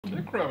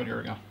Okay, grab it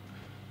here again.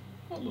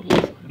 A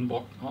little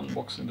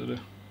unboxing to do.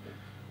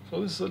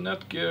 So this is a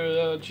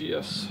Netgear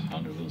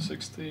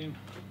GS116GE,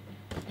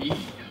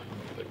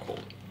 they called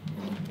it.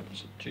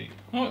 Was it G?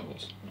 No, it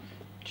was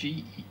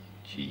GE.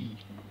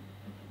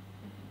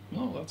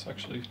 No, that's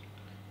actually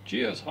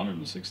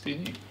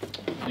GS116E.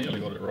 I nearly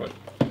got it right.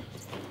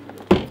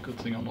 Good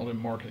thing I'm not in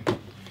marketing.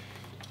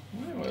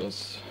 Anyway,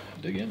 let's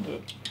dig into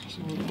it,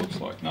 see what it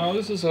looks like. Now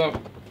this is a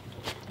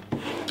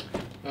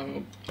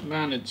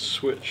managed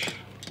switch.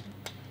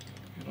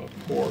 You know,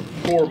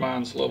 poor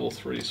man's level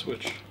 3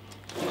 switch.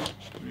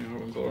 You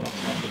haven't got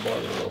enough time to buy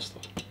the real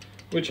stuff,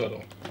 which I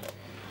don't.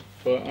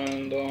 But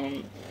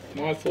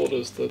my thought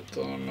is that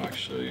I'm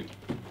actually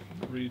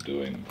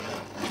redoing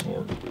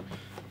or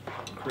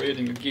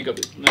creating a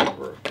gigabit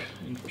network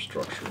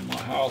infrastructure in my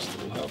house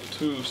that will have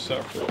 2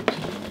 separate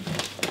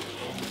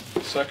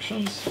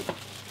sections.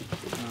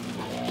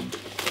 And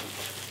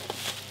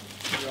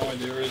the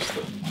idea is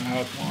that I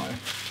have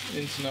my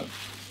internet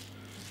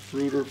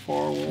router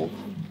firewall,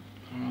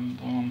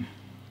 and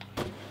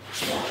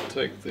I'll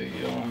take the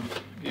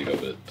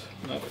gigabit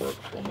network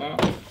from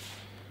that,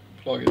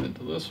 plug it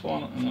into this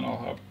one, and then I'll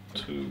have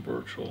 2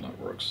 virtual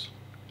networks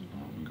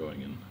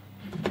going in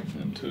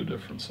 2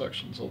 different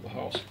sections of the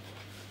house.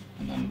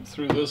 And then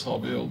through this I'll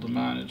be able to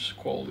manage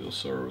quality of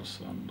service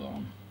and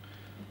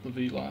the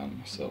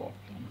VLAN setup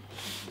and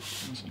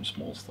some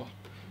small stuff.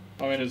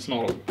 I mean, it's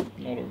not a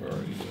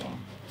very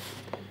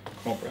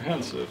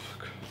comprehensive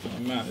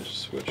managed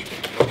switch,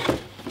 but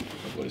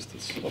at least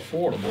it's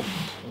affordable.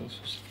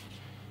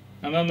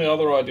 And then the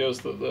other idea is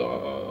that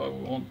I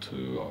want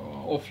to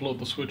offload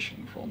the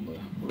switching from the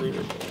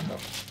router that I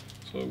have,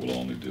 so it will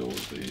only deal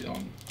with the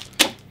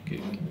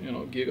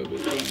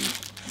gigabit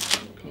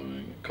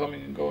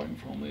coming and going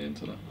from the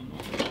internet.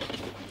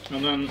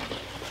 And then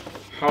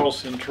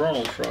house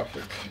internal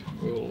traffic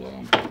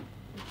will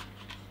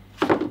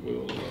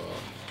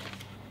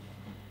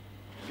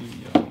be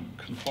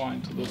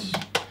confined to this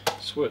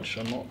switch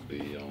and not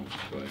be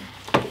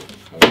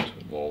having to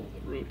involve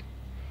the router.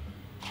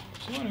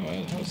 So anyway,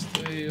 it has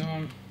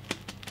the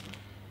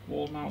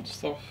wall mount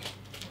stuff,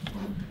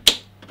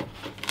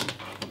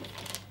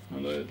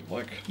 and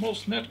like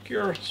most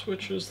Netgear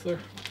switches,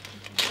 they're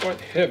quite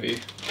heavy,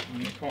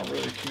 and you can't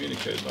really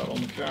communicate that on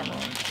the camera.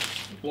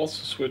 Lots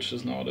of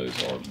switches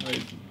nowadays are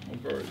made of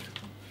very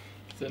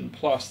thin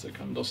plastic,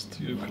 and just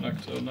you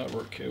connect a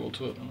network cable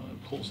to it and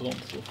it pulls it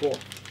onto the floor.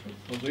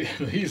 But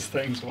these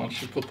things,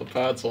 once you put the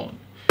pads on it,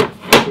 you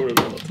put it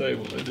on the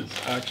table, it is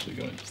actually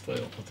going to stay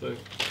on the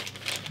table.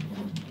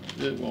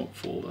 It won't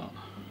fall down,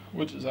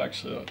 which is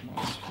actually a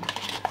nice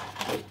feature.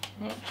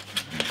 Well,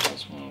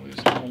 that's one of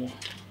these normal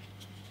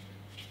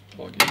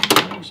plug-in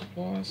power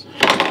supplies.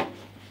 Here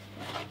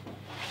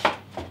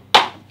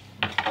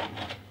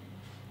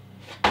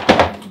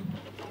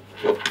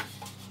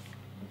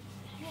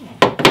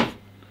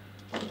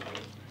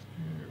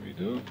we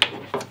go.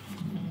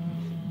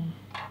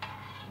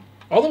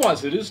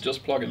 Otherwise, it is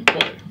just plug and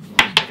play.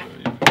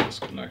 You can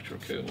just connect your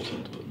cables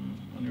into it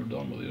and you're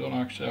done with it. You don't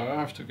actually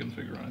have to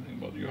configure anything,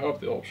 but you have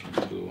the option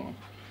to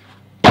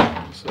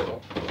set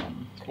up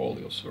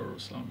quality of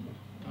service and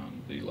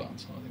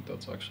VLANs. I think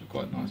that's actually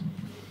quite nice.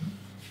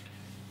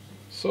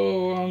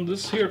 So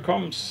this here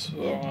comes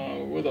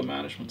with a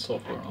management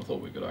software, and I thought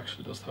we could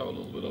actually just have a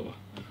little bit of a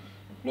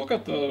look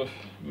at the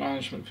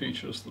management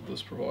features that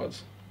this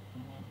provides.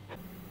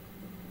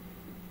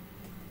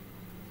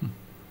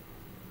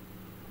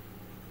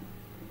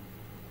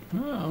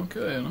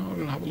 Okay, now we're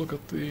going to have a look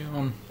at the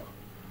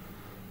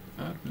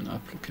admin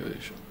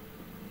application.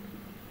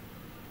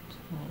 So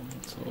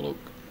let's have a look.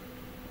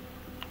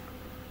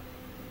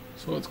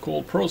 So it's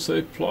called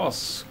ProSAFE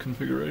Plus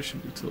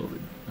Configuration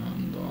Utility,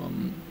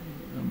 and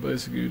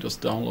basically you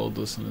just download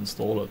this and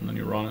install it, and then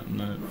you run it, and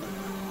then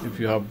if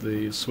you have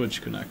the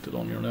switch connected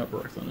on your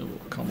network, then it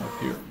will come up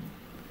here.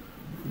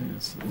 I think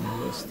it's in the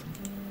list.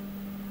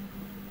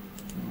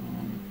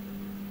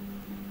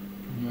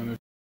 And then if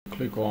you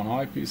click on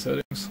IP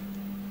settings,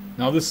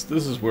 now this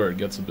is where it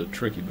gets a bit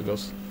tricky,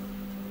 because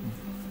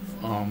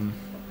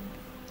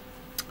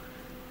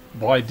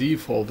by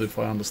default, if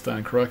I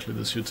understand correctly,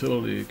 this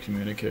utility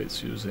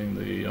communicates using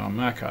the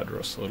MAC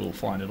address, so it'll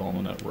find it on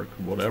the network,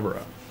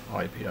 whatever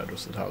IP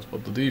address it has.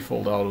 But the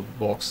default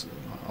out-of-the-box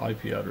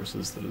IP address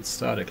is that it's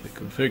statically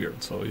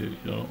configured, so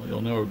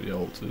you'll never be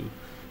able to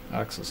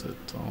access it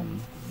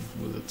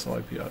with its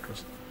IP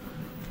address.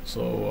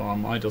 So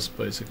I just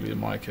basically, in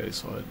my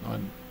case,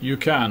 you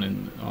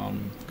can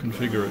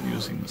configure it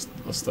using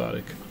a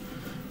static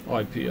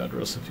IP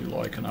address if you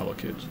like and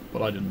allocate,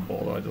 but I didn't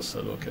bother. I just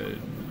said, okay,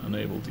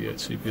 enable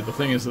DHCP. The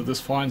thing is that this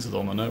finds it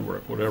on the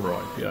network, whatever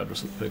IP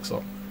address it picks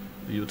up,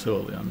 the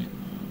utility, I mean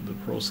the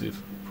ProSAFE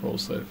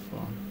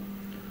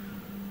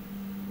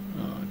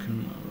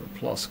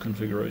Plus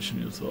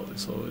configuration utility,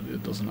 so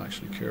it doesn't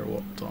actually care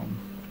what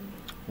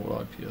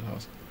IP it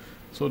has.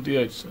 So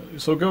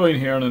go in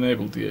here and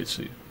enable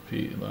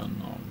DHCP,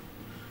 then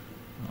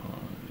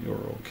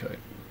you're okay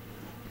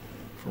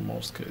for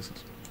most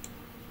cases.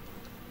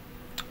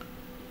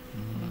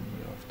 And then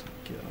we have to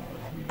get out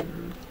of here.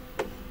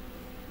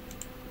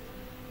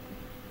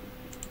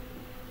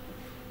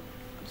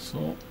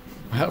 So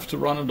I have to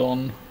run it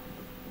on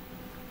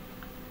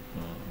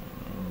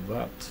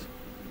that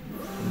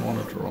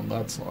monitor on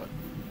that side,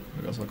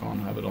 because I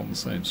can't have it on the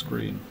same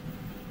screen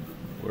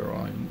where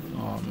I'm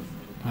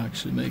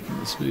actually making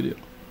this video.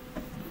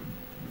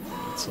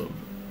 So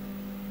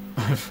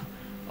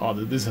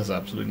this has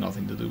absolutely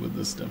nothing to do with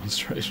this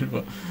demonstration,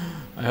 but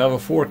I have a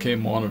 4K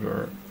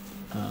monitor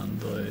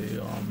and a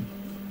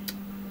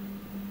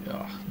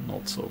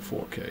not so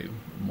 4K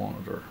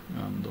monitor,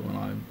 and when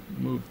I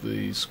move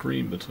the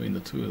screen between the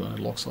two, then it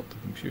locks up the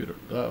computer.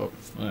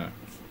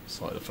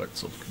 Side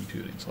effects of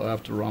computing. So I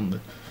have to run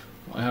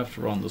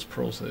this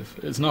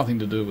ProSAFE. It's nothing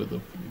to do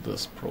with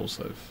this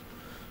ProSAFE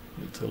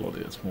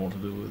utility. It's more to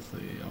do with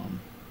the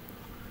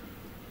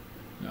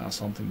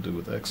something to do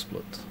with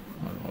XSplit.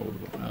 I don't know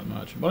what I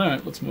imagine. But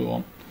anyway, let's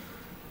move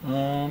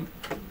on.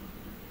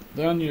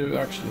 Then you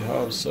actually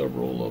have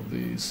several of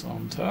these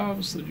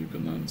tabs that you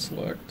can then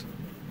select.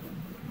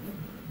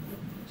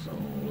 So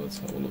let's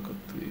have a look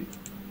at the...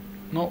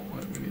 No,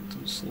 wait, we need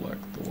to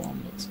select the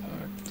one that's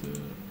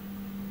active.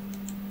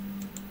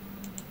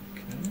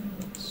 Okay,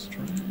 that's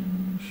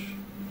strange.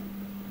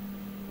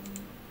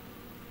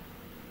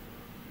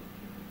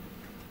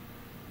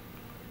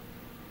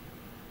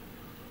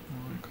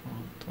 Why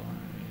can't I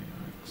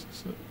access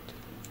it?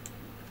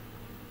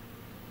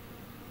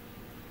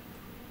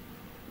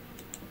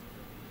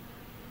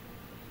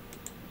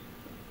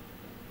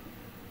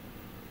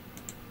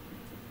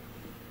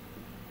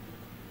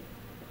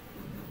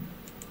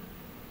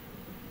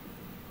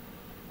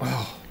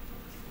 Oh,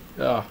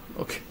 yeah,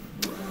 okay.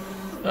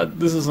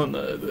 This is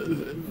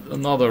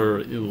another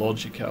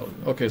illogicality.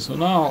 Okay, so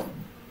now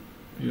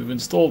you've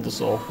installed the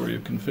software,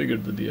 you've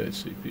configured the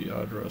DHCP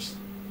address,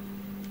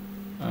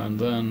 and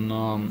then,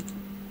 well,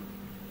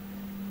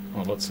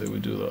 let's say we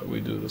do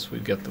this, we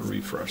get the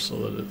refresh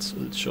so that it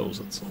shows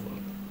it. So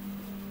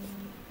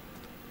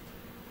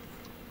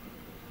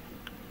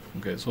that,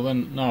 okay, so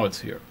then now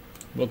it's here.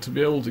 But to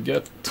be able to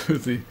get to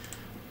the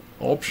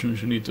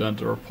options, you need to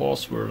enter a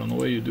password, and the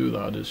way you do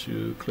that is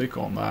you click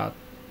on that,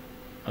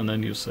 and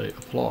then you say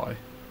apply,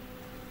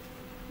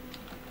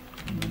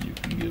 and then you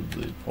can give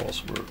the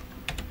password,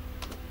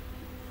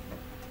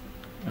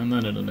 and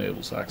then it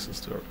enables access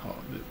to it.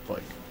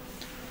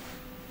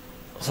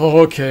 So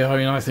okay, I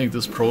mean, I think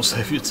this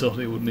ProSAFE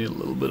utility would need a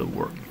little bit of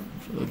work,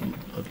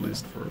 at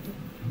least for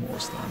more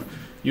standard.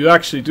 You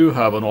actually do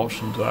have an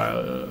option to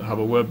have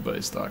a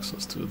web-based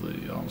access to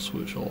the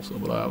switch also,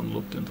 but I haven't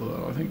looked into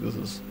that. I think this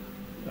is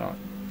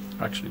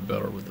actually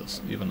better with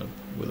this, even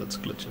with its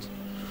glitches.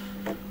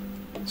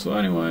 So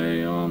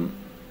anyway,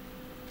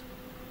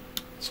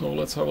 so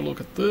let's have a look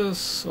at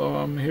this.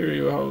 Here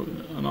you have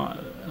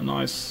a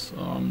nice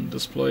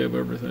display of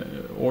everything,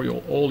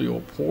 all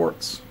your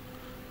ports,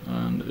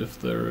 and if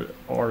they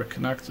are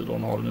connected or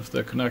not. And if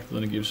they're connected,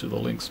 then it gives you the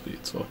link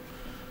speed. So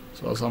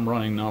as I'm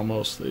running now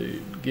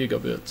mostly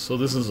Gigabit, so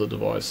this is a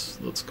device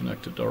that's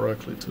connected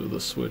directly to the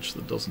switch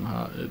that doesn't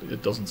have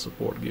it doesn't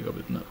support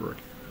Gigabit network,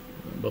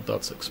 but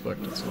that's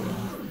expected. So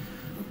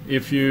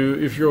if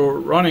you're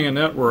running a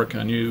network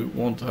and you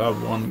want to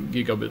have 1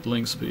 gigabit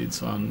link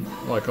speeds, and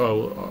like I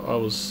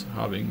was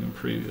having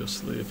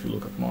previously, if you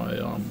look at my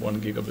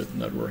 1 gigabit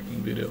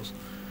networking videos,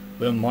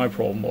 then my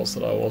problem was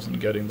that I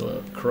wasn't getting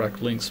the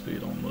correct link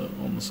speed on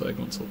the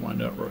segments of my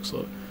network.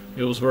 So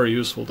it was very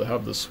useful to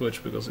have this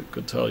switch, because it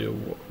could tell you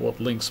what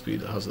link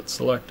speed has it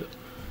selected.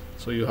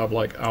 So you have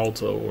like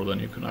auto, or then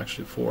you can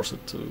actually force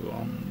it to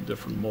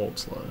different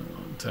modes, like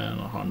 10,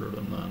 100,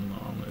 and then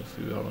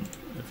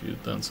if you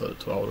then set it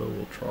to auto,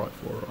 we'll try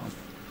for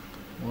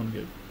 1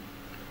 gig.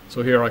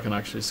 So here I can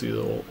actually see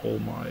all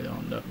my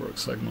network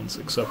segments,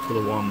 except for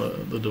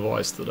the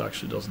device that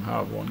actually doesn't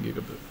have 1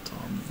 gigabit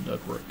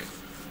network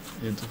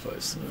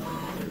interface.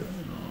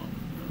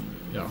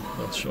 Yeah,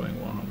 that's showing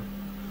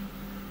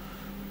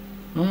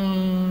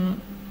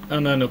 100.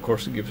 And then of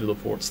course it gives you the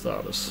port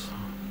status.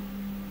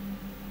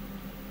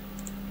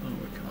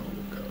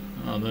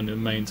 And then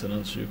in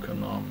maintenance you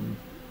can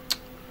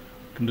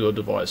do a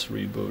device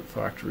reboot,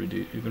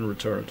 you can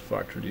return it to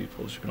factory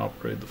defaults, you can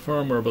upgrade the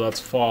firmware, but that's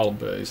file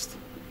based,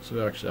 so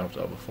you actually have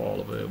to have a file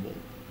available,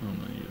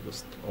 and then you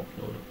just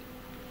upload it.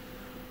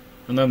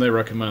 And then they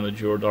recommend that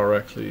you're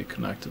directly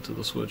connected to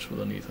the switch with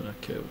an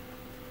Ethernet cable,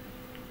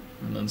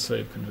 and then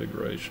save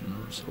configuration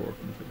or restore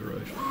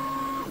configuration.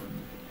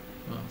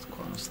 That's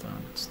kind of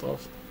standard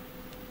stuff.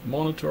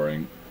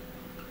 Monitoring.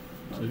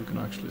 So you can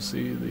actually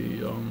see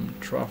the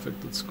traffic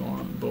that's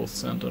gone, both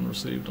sent and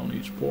received on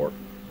each port,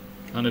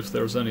 and if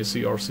there's any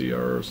CRC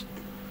errors.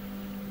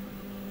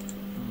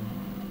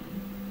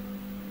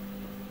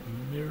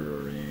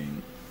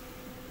 Mirroring.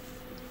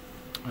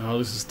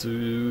 This is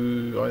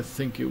to, I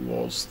think it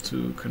was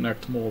to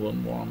connect more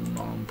than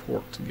one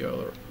port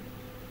together,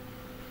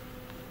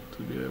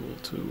 to be able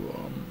to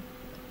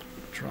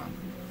try and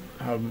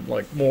have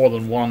like more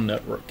than one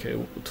network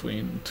cable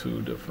between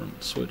 2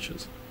 different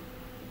switches.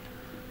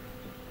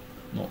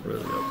 Not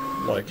really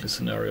a likely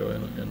scenario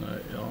in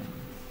a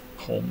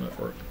home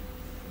network.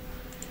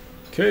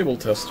 Cable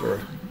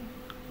tester.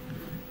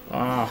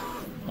 I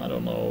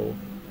don't know.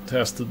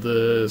 Tested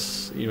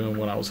this even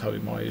when I was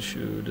having my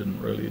issue.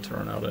 Didn't really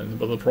turn out anything.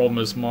 But the problem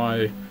is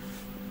my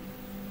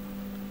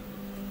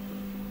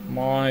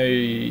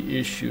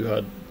issue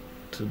had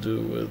to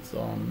do with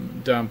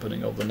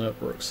dampening of the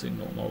network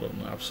signal, not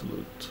an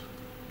absolute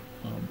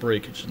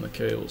breakage in the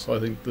cable. So I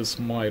think this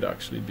might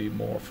actually be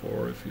more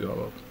for if you have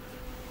a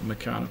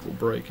mechanical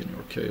break in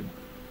your cable.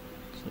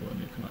 So then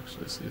you can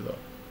actually see that.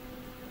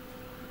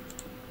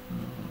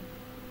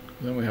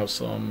 Then we have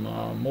some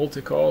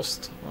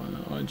multicast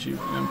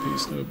IGMP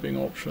snooping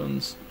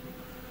options.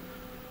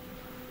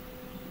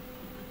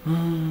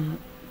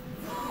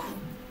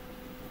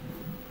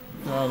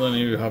 Then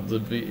you have the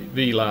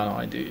VLAN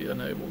ID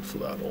enabled for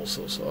that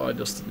also, so I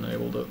just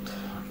enabled it.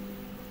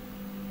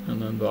 And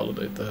then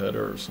validate the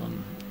headers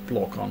and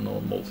block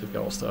unknown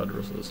multicast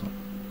addresses.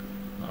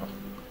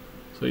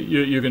 So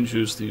you can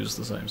choose to use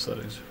the same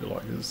settings if you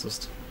like. It's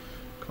just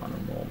kind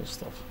of normal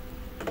stuff.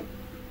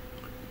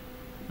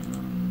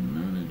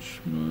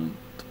 Management.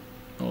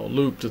 Oh,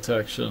 loop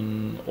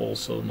detection,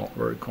 also not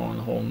very common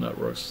in home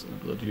networks,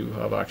 that you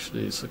have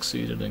actually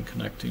succeeded in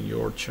connecting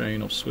your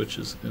chain of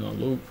switches in a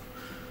loop.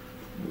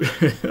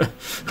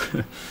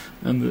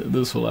 And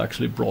this will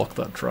actually block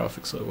that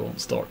traffic, so it won't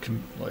start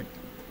like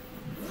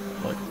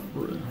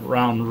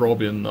round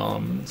robin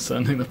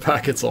sending the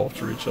packets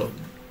after each other.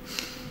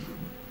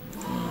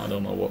 I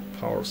don't know what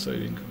power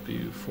saving could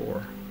be for.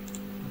 I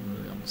don't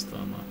really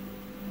understand that.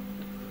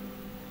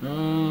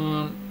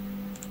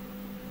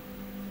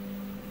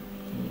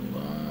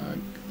 Lag.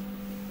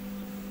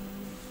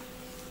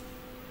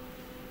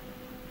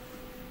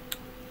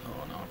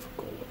 Oh no, I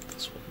forgot what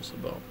this one was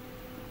about.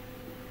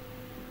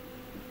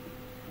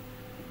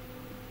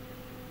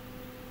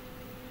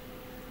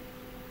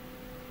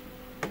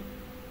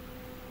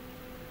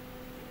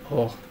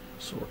 Oh,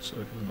 short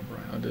circuit in the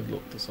brain. I did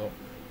look this up.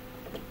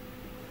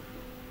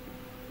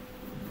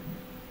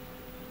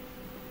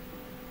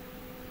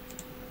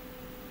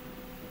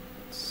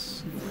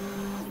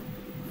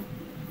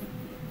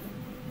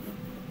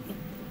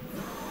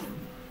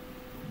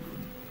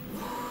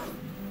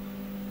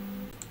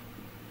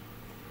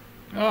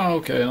 Oh,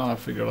 okay, now I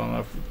figured out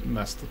I've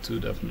messed the two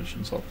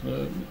definitions up.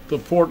 The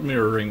port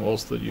mirroring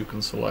was that you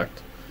can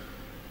select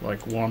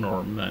like one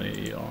or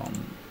many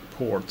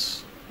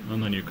ports,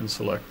 and then you can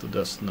select the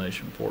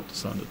destination port to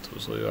send it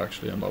to, so you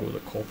actually end up with a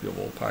copy of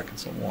all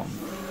packets on one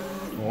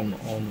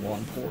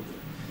port.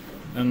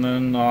 And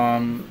then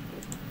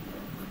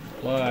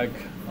lag,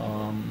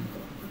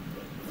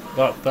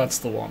 that's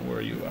the one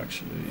where you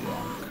actually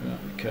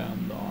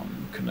can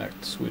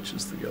connect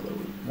switches together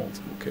with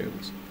multiple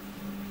cables.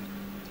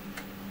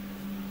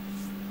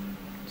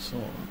 So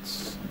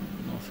that's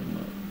nothing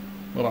that...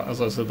 Well,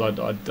 as I said, I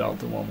doubt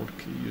the one would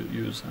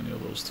use any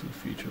of those two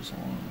features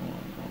on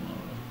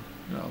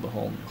the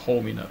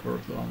homey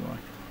network that I'm running.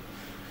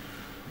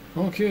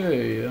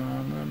 Okay,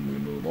 and then we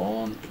move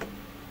on.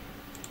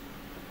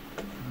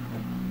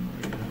 And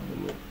we have a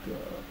look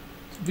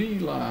at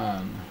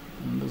VLAN,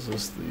 and this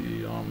is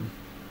the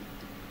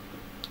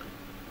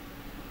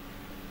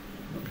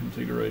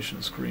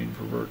configuration screen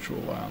for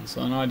virtual LANs.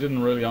 And I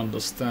didn't really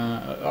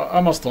understand.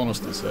 I must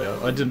honestly say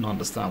I didn't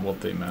understand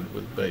what they meant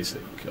with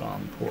basic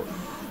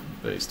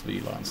port-based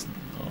VLANs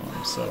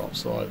setup.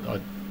 So I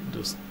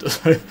just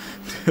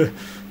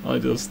I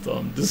just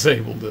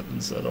disabled it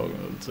and said, "Oh,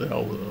 to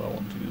hell with it! I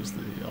want to use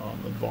the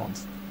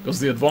advanced," because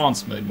the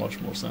advanced made much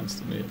more sense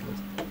to me at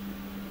least.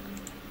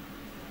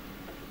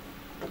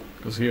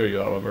 Because here you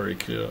have a very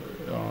clear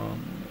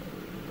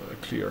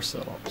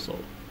setup.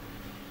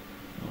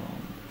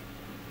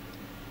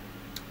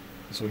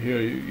 So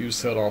here you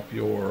set up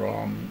your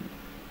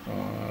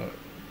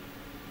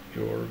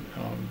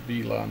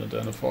VLAN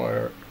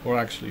identifier, or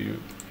actually you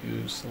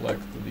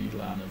select the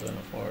VLAN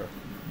identifier.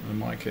 In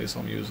my case,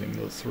 I'm using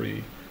the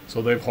 3.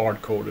 So they've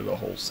hard-coded a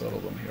whole set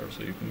of them here,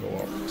 so you can go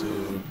up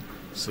to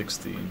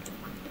 16,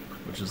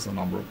 which is the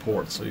number of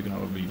ports. So you can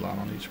have a VLAN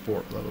on each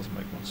port. That doesn't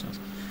make much sense.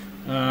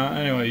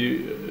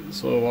 Anyway,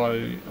 so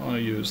I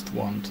used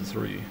 1 to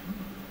 3,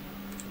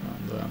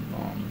 and then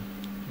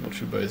what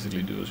you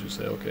basically do is you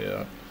say,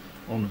 okay,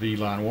 on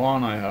VLAN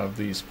 1 I have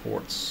these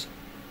ports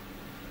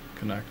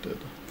connected,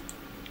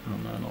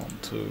 and then on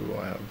 2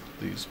 I have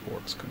these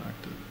ports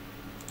connected,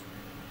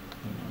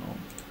 and then on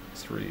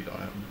 3 I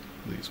have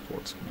these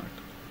ports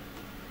connected.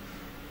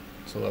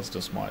 So that's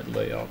just my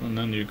layout, and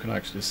then you can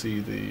actually see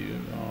the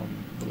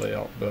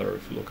layout better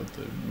if you look at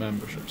the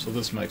membership. So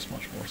this makes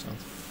much more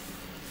sense.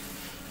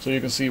 So you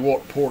can see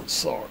what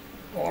ports are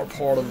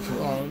part of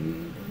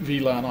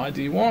VLAN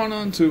ID 1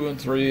 and 2 and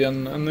 3,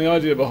 and the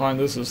idea behind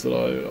this is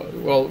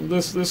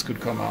that this could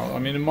come out. I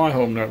mean, in my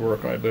home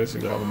network I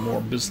basically have a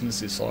more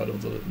businessy side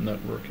of the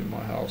network in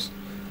my house,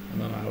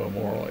 and then I have a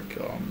more like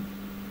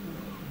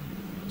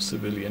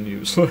civilian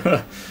use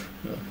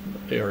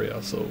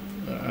area. So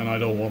and I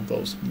don't want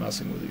those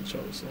messing with each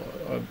other. So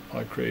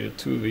I created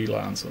 2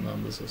 VLANs, and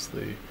then this is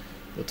the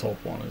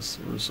top one is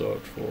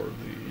reserved for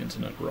the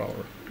internet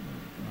router.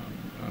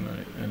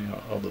 and any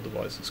other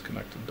devices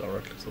connected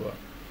directly to that.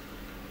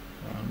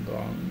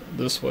 And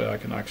this way I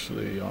can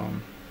actually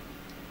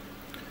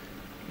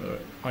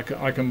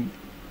I can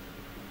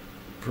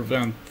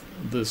prevent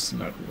this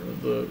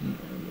network,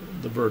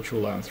 the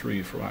virtual LAN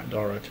 3, from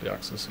directly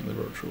accessing the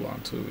virtual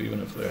LAN 2,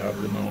 even if they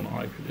have the known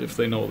IP. If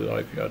they know the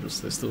IP address,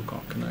 they still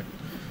can't connect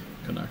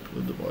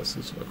with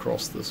devices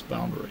across this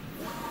boundary,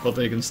 but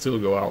they can still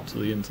go out to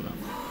the internet.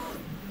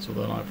 So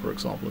then I, for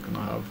example, can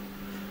have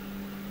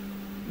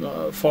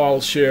file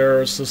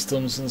share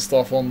systems and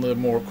stuff on the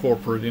more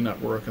corporate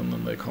network, and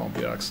then they can't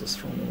be accessed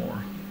from the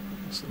more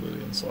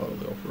civilian side of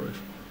the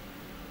operation.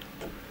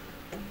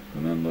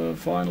 And then the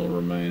final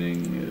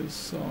remaining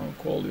is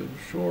quality of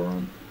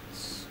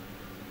assurance.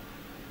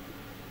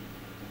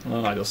 And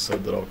then I just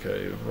said that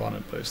okay, run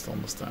it based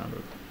on the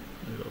standard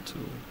 802.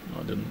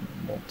 I didn't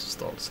want to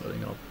start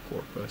setting up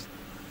port based.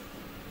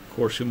 Of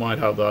course, you might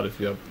have that if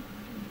you have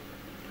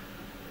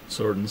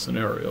certain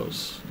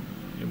scenarios.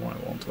 You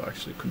might want to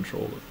actually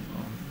control it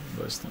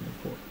based on the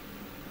port.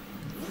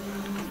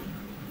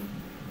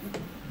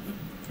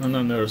 And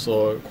then there's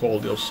a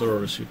quality of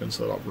service. You can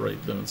set up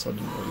rate limits. I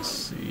didn't really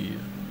see.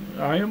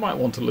 You might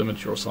want to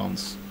limit your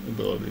son's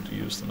ability to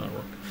use the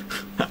network.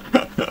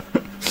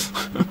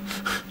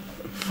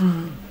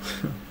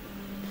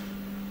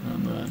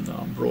 And then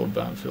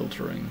broadband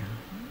filtering.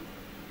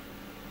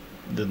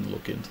 Didn't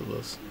look into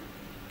this.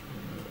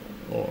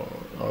 Or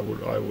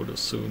I would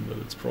assume that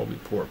it's probably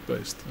port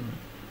based.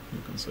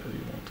 You can say that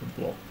you want to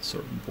block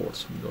certain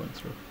ports from going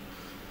through.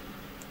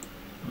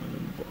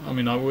 I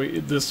mean,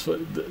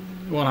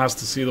 one has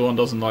to see the one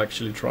doesn't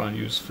actually try and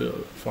use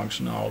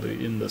functionality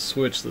in the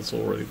switch that's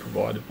already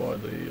provided by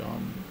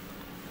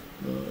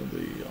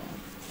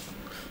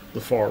the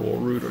firewall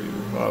router you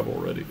have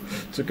already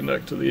to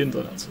connect to the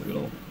internet, so you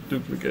don't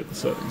duplicate the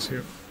settings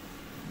here.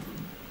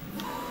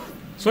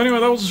 So anyway,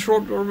 that was a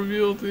short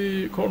overview of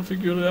the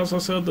config. As I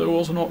said, there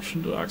was an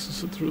option to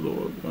access it through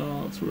the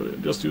through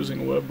just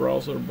using a web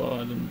browser, but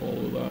I didn't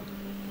bother with that.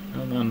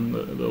 And then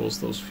there was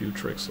those few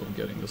tricks of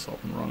getting this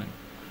up and running.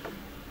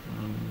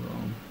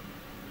 And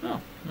yeah,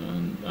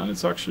 and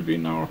it's actually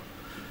been our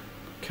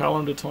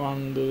calendar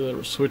time.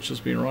 The switch has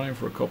been running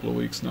for a couple of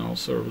weeks now,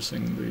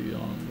 servicing the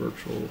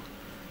virtual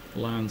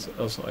LANs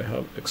as I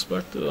have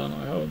expected, and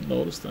I haven't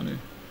noticed any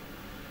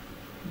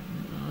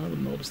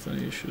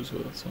issues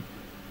with it. So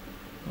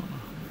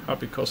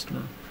happy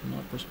customer from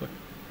that perspective.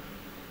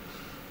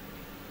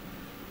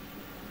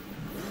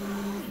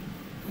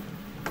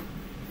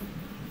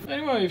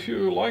 Anyway, if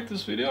you like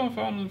this video and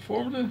found it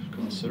informative,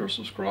 consider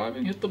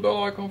subscribing, hit the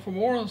bell icon for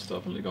more. There's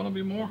definitely gonna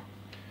be more.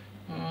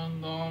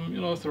 And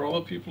you know, if there are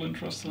other people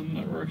interested in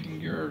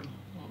networking gear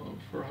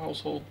for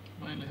household,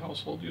 mainly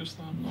household use,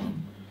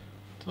 then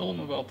tell them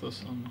about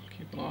this and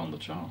keep an eye on the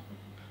channel.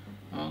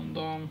 And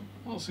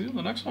I'll see you in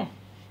the next one.